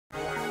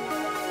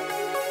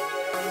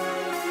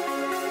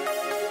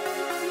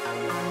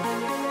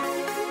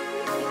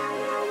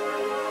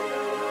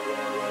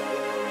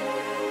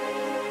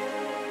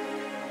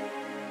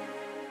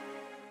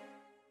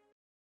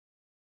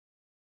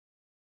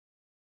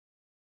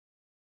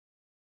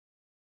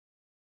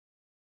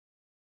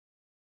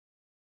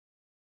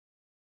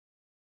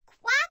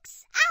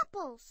Quack's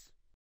apples.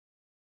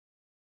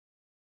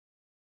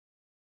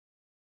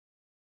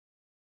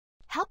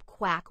 Help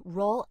Quack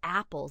roll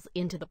apples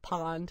into the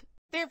pond.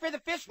 They're for the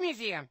fish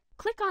museum.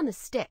 Click on the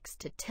sticks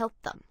to tilt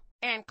them.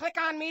 And click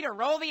on me to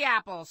roll the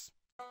apples.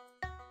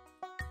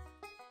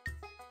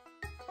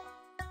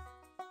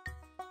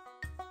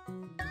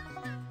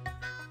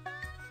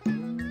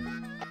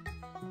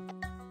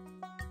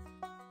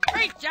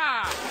 Great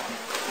job!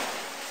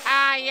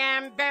 I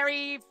am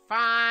very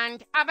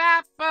fond of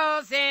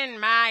apples in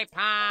my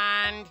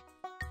pond.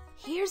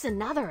 Here's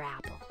another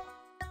apple.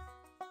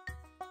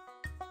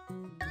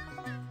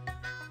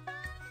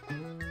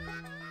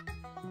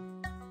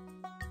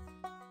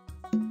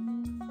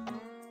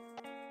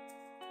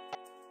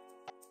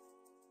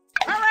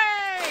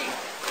 Hooray!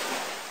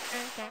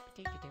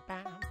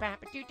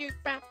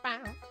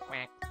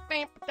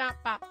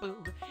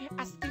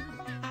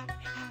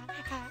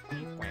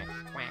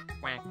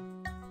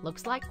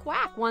 Looks like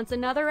Quack wants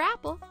another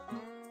apple.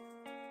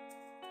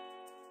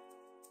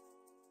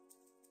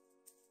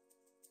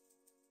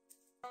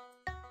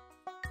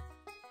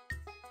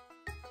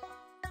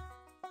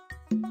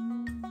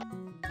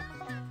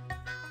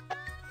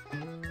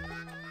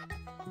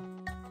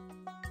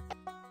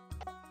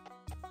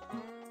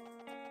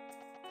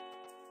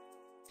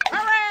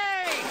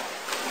 Hooray!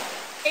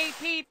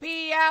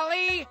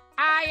 A-P-P-L-E-I-N,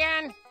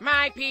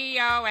 my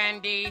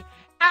P-O-N-D.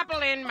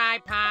 Apple in my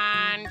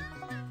pond.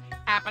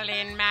 Apple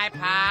in my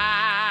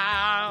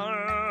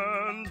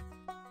pond.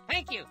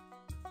 Thank you.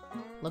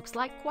 Looks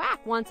like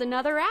Quack wants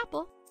another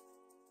apple.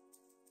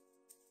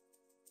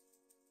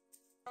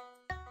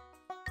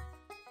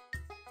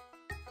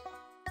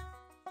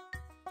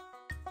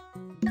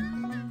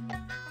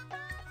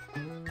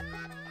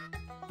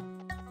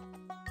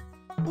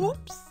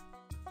 Oops!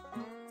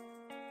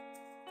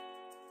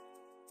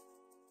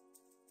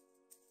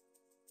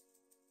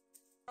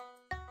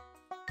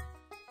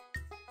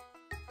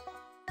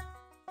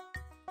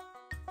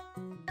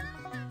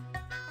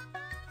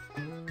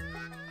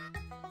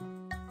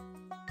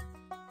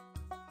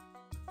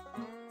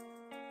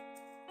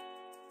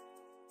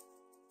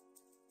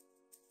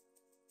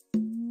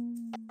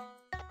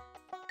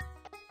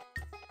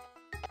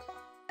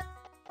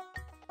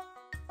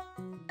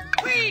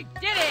 We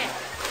did it!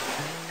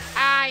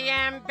 I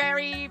am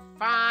very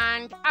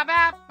fond of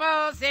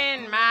apples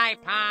in my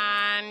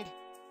pond.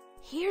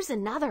 Here's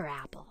another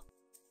apple.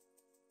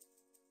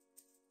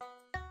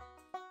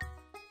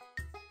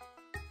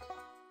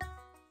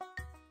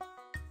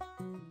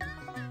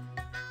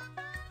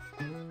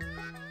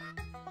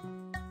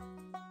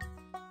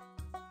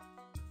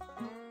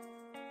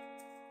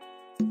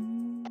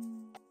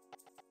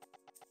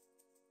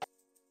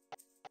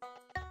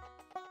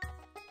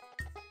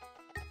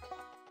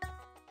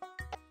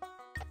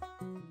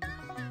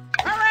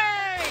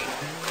 Hooray!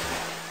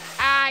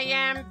 I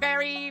am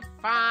very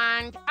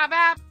fond of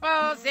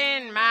apples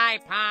in my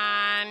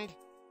pond.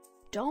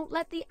 Don't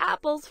let the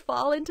apples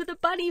fall into the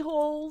bunny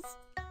holes.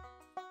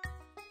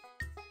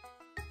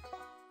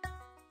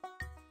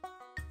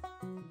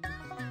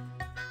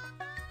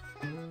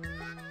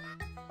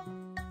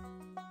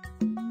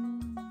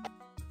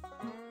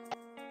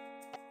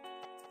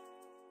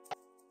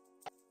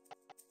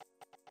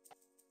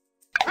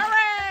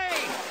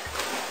 Hooray!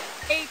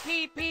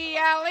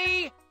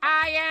 A-P-P-L-E-I-N,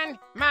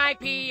 my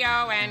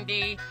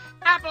P-O-N-D.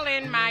 Apple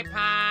in my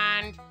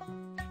pond.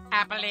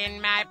 Apple in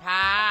my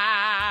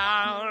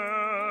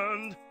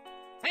pond.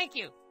 Thank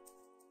you.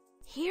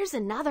 Here's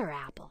another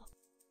apple.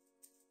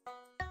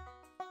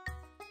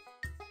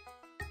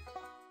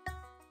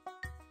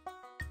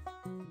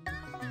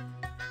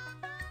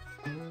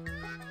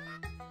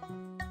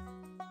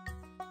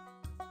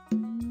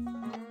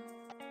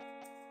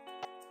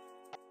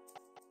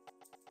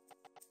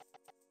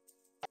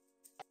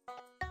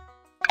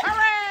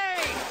 Hooray!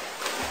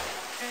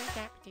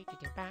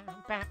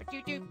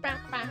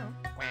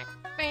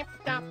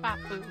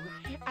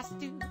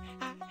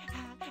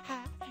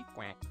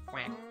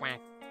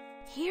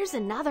 Here's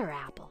another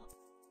apple.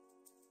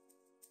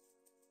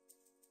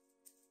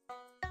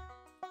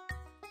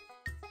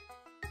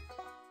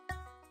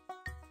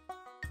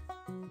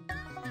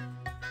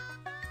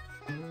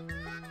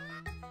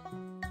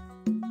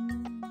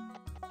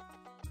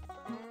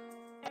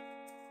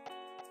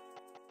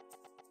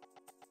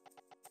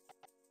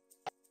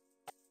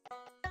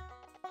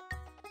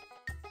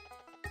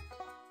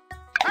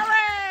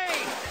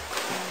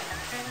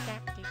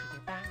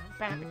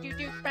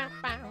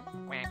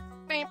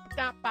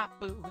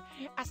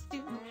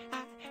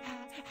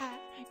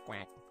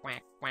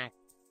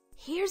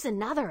 Here's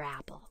another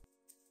apple.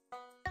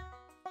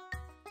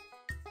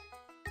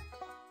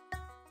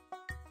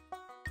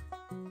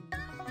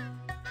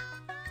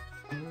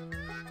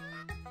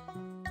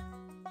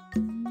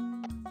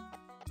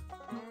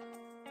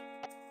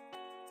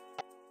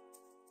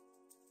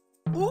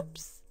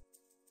 Oops!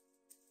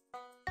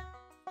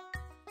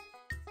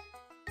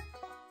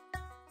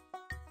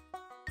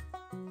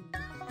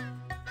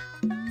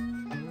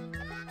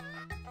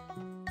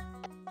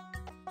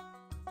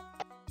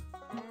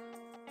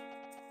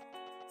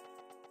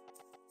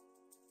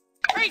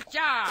 Great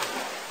job!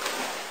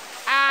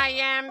 I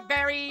am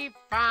very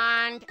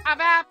fond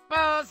of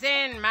apples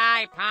in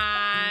my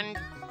pond.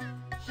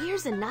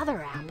 Here's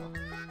another apple.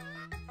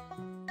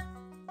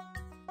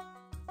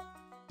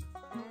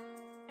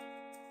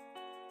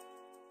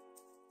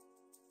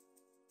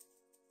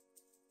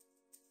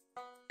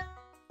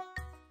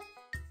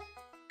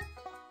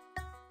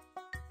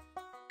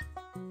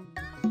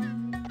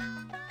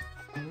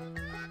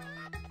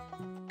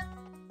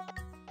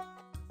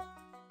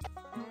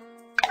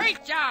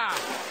 Great job!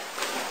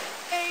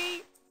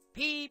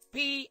 A-P-P-L-E-I-N,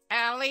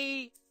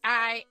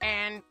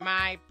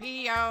 my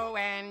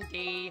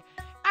P-O-N-D.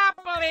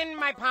 Apple in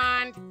my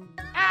pond.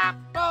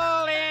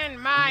 Apple in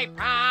my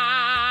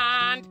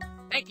pond.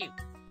 Thank you.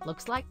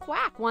 Looks like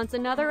Quack wants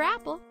another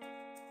apple.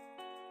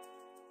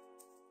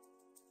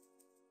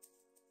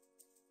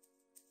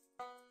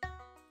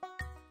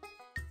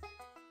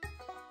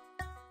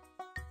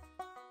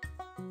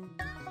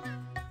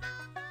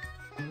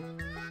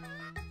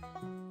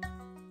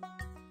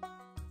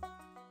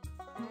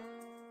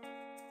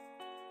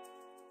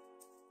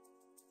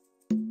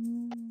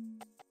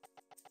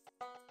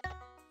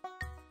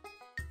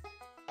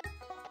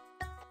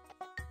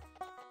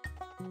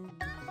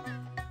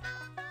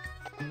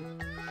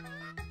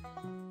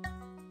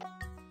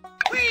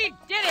 We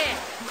did it!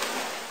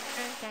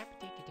 Quack,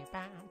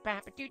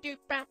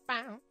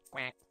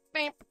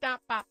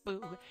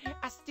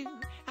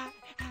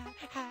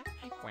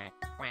 quack,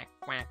 quack,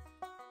 quack.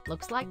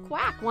 Looks like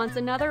Quack wants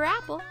another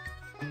apple.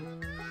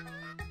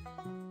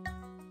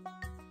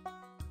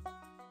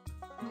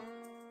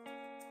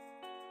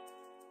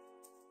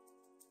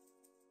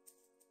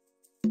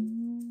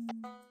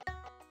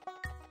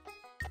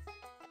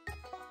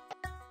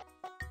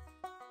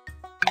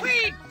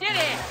 We did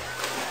it!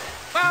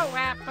 4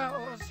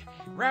 apples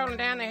rolling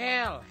down the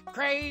hill.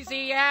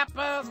 Crazy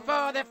apples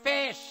for the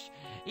fish.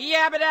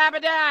 Yabba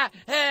dabba da,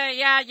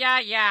 yeah, yeah,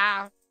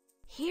 yeah.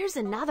 Here's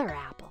another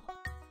apple.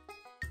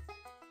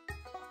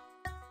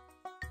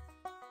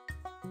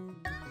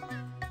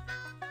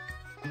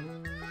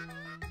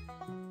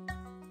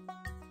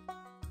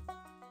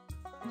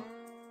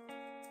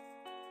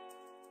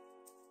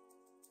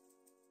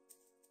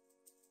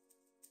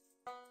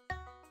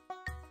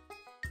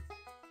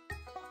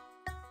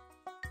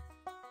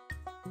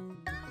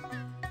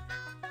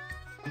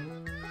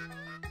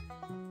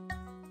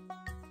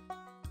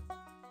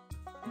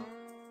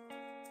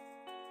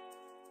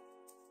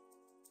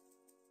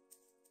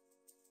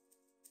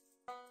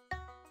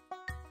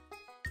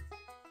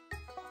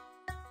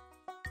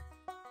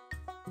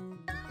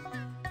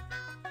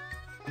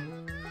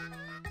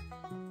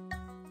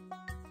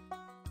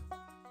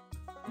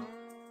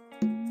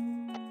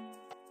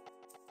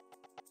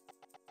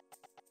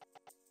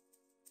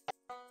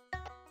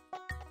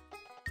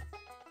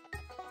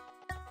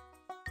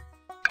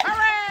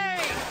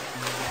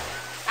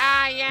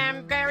 I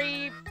am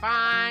very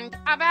fond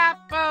of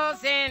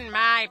apples in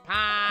my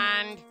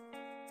pond.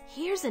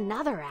 Here's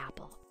another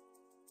apple.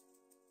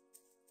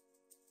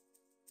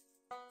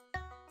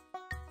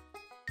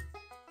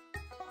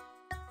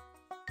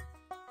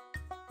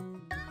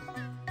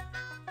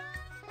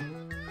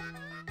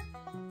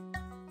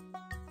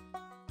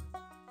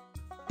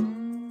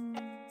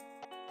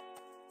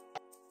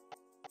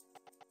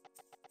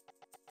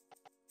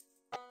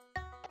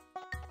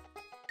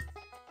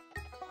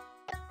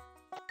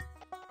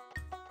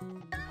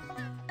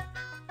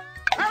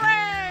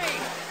 Hooray!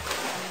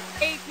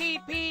 A-P-P-L-E-I-N,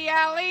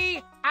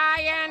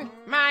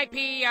 my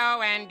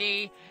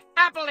P-O-N-D.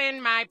 Apple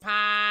in my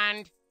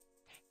pond.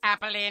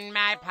 Apple in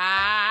my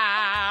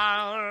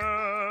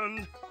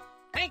pond.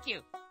 Thank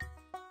you.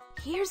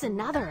 Here's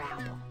another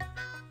apple.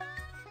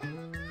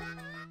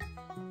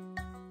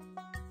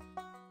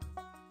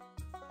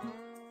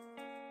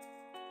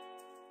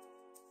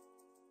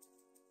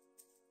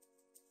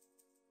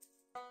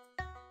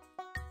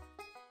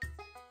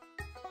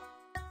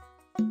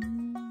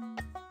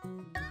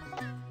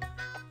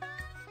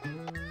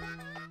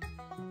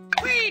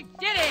 We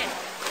did it!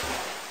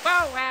 4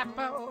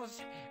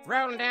 apples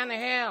rolling down the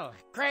hill.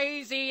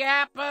 Crazy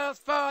apples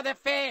for the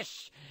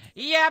fish.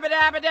 Yabba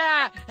dabba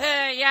da,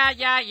 yeah,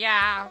 yeah,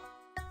 yeah.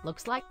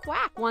 Looks like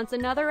Quack wants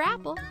another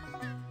apple.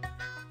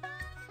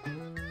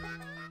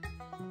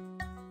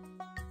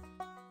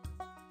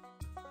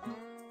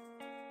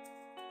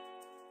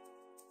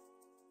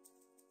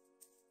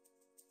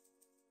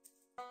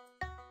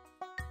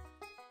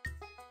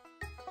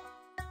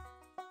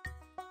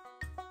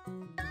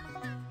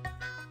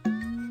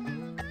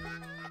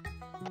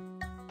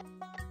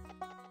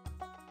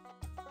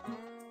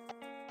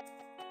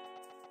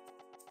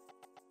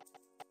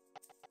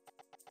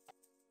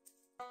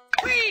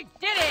 We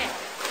did it!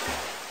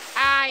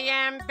 I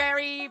am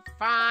very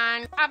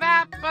fond of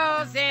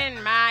apples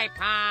in my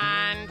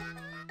pond.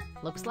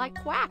 Looks like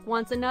Quack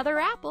wants another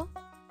apple.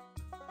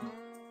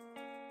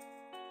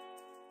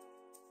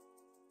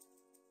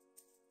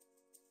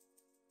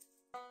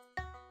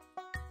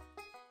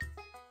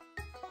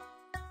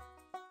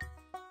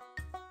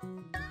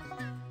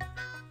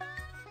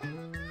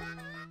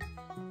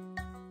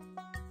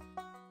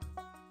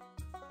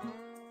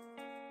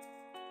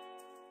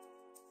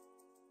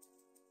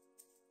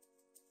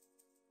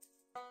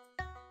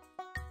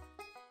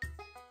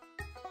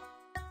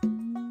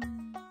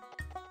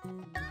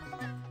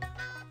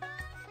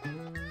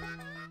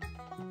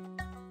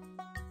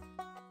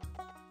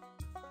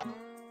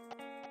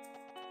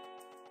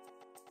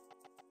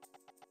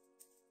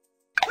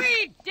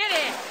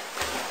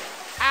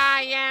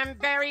 am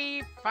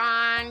very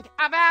fond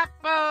of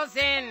apples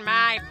in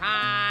my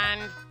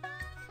pond.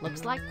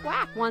 Looks like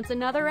Quack wants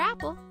another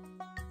apple.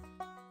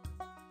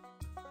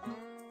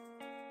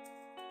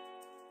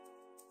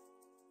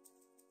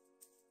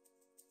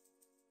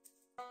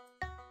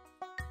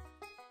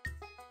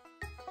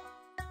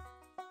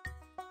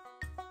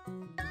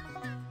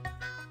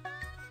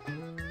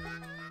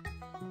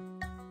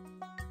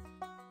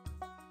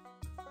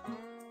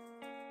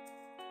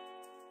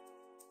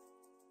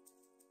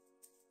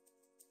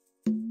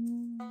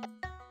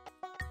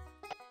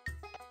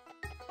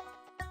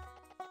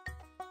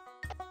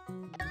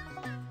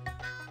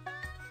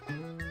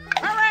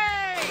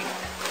 Hooray!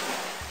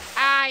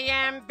 I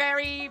am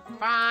very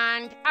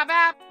fond of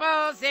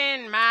apples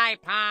in my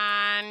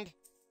pond.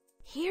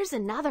 Here's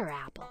another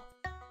apple.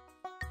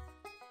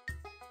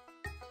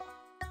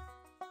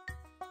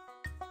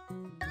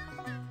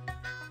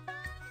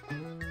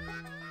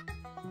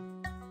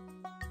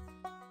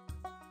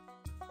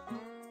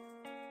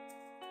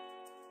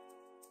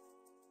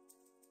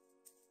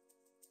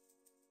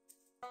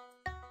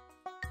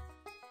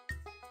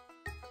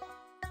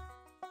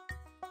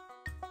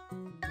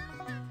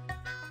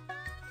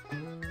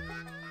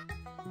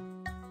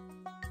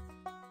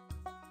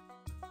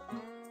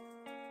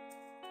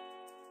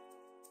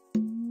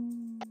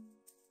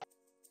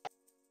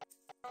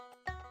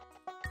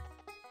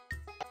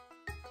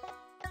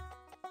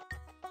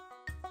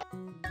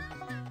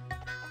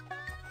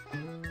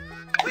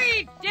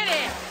 We did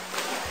it!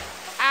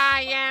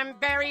 I am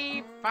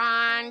very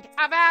fond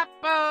of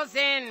apples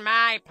in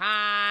my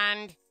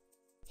pond.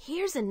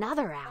 Here's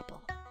another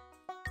apple.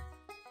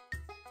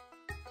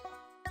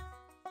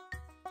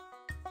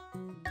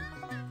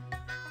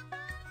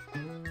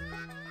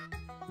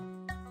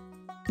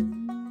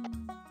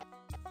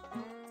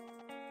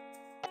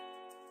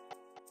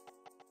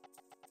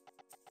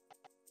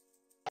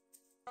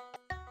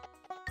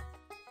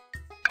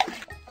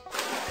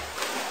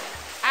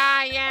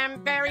 I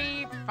am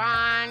very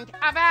fond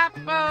of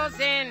apples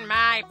in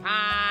my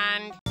pond.